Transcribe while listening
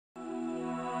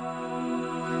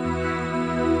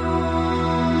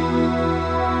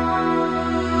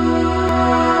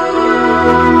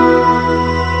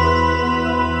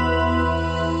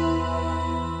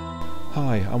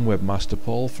webmaster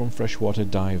Paul from Freshwater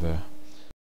Diver.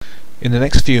 In the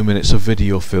next few minutes of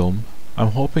video film,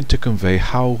 I'm hoping to convey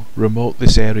how remote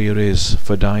this area is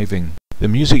for diving. The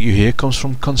music you hear comes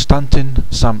from Konstantin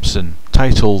Sampson,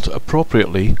 titled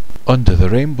appropriately Under the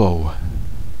Rainbow.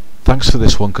 Thanks for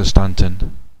this one,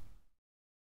 Konstantin.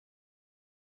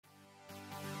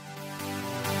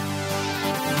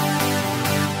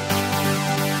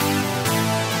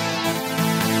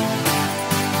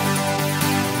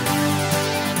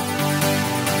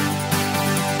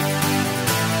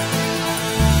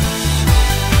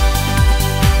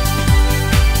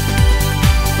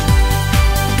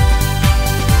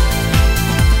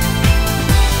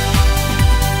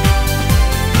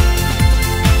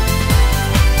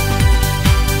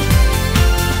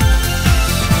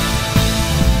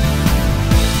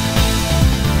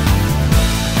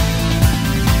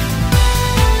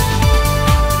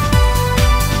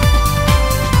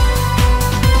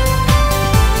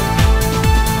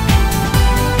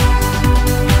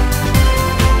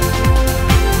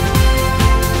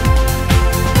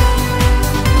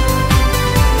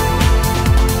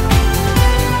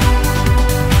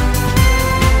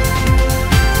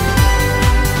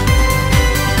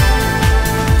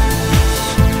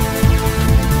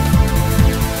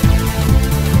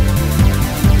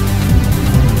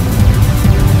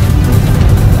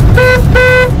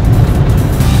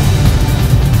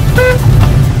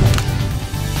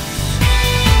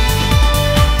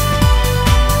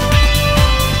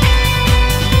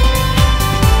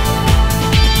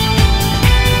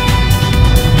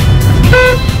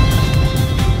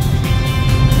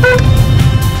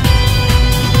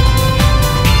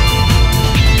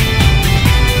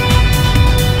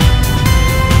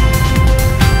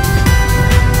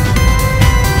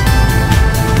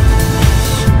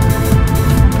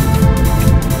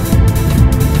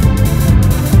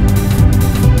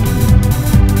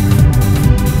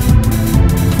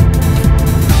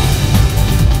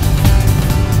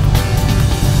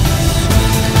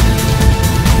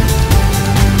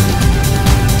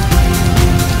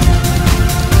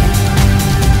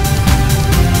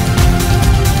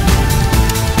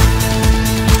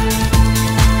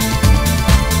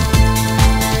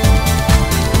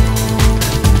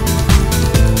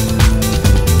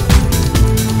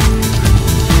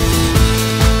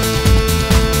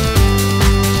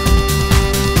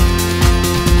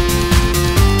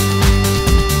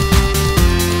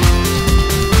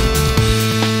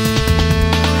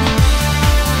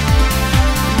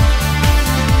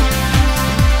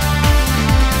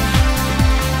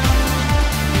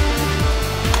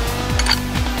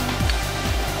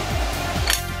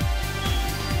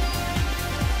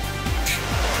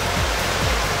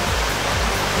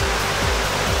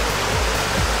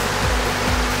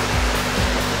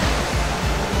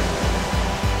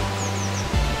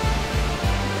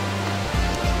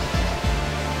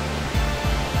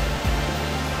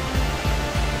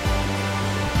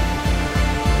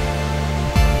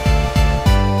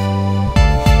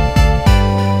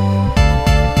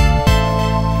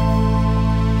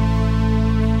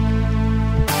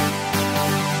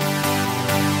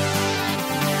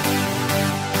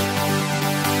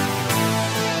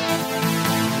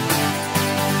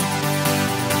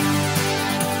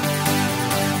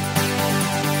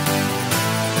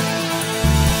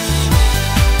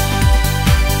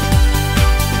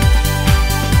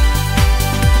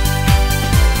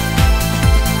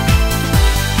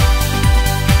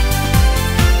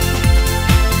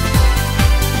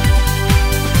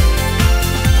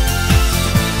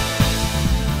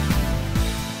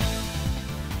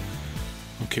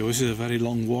 Okay, well, this is a very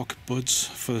long walk, buds,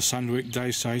 for the Sandwick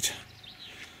dive site.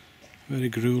 Very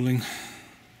gruelling.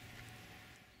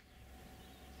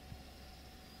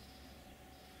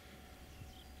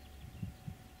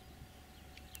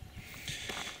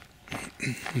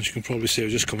 As you can probably see, we're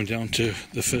just coming down to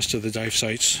the first of the dive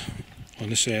sites on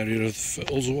this area of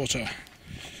Ullswater.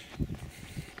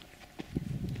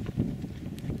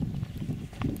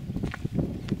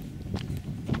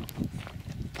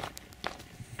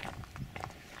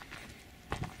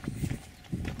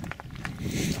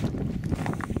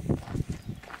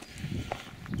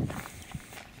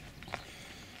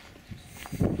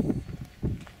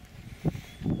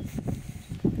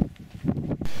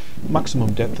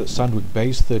 Maximum depth at Sandwick Bay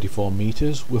is 34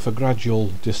 metres with a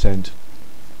gradual descent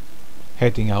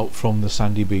heading out from the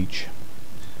sandy beach,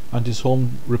 and is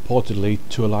home reportedly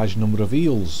to a large number of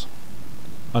eels.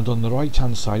 And on the right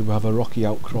hand side we have a rocky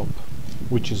outcrop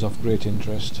which is of great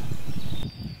interest,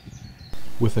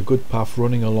 with a good path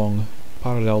running along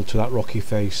parallel to that rocky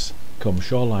face come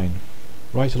shoreline.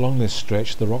 Right along this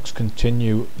stretch the rocks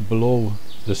continue below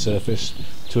the surface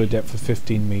to a depth of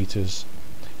 15 metres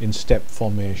in step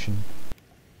formation.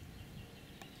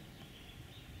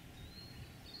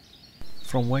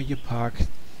 From where you park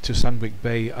to Sandwick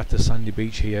Bay at the sandy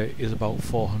beach here is about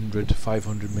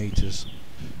 400-500 metres,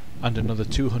 and another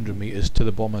 200 metres to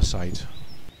the bomber site.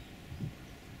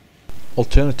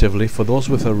 Alternatively, for those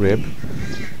with a rib,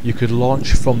 you could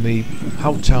launch from the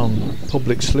Howtown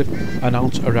public slip and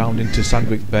out around into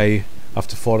Sandwick Bay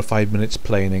after 4 or 5 minutes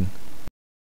planing.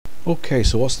 Okay,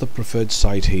 so what's the preferred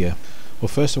site here? Well,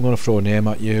 first I'm going to throw a name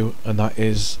at you, and that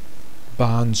is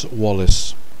Barnes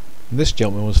Wallace. And this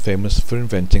gentleman was famous for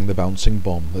inventing the bouncing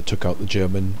bomb that took out the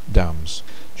German dams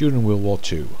during World War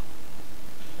II.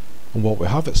 And what we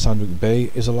have at Sandwick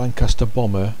Bay is a Lancaster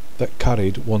bomber that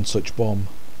carried one such bomb.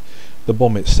 The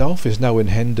bomb itself is now in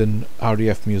Hendon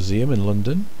RAF Museum in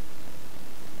London,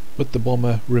 but the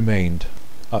bomber remained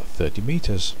at 30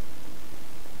 metres.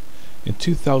 In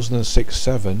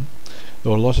 2006-07,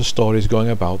 there were a lot of stories going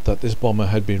about that this bomber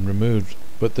had been removed,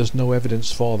 but there's no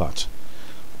evidence for that.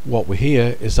 What we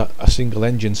hear is that a single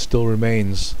engine still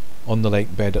remains on the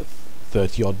lake bed at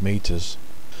 30 odd metres.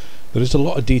 There is a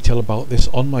lot of detail about this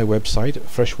on my website,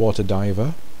 Freshwater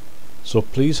Diver, so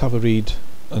please have a read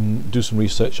and do some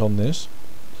research on this.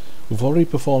 We've already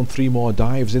performed 3 more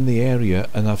dives in the area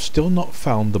and I've still not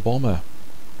found the bomber.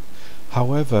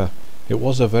 However, it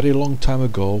was a very long time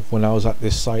ago when I was at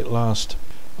this site last,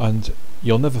 and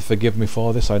you'll never forgive me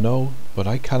for this, I know, but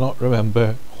I cannot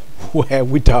remember where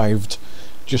we dived,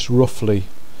 just roughly,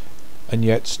 and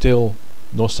yet still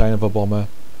no sign of a bomber.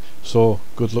 So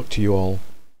good luck to you all.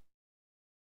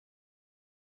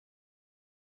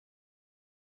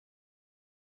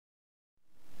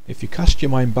 If you cast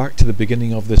your mind back to the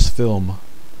beginning of this film,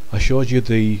 I showed you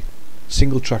the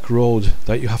single track road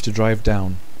that you have to drive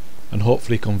down, and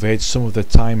hopefully conveyed some of the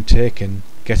time taken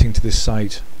getting to this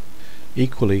site.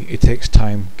 Equally, it takes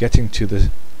time getting to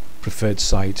the preferred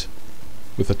site.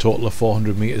 With a total of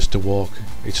 400 metres to walk,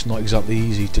 it's not exactly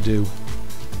easy to do.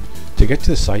 To get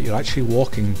to the site, you're actually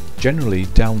walking generally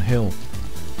downhill,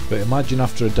 but imagine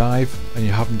after a dive and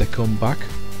you're having to come back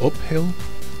uphill,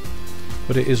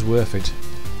 but it is worth it.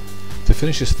 To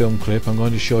finish this film clip, I'm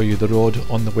going to show you the road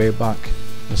on the way back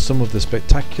and some of the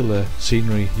spectacular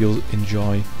scenery you'll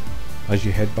enjoy as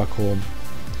you head back home.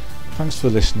 Thanks for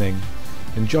listening.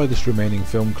 Enjoy this remaining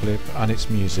film clip and its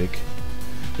music.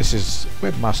 This is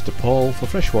Webmaster Paul for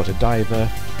Freshwater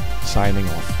Diver, signing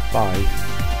off.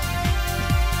 Bye.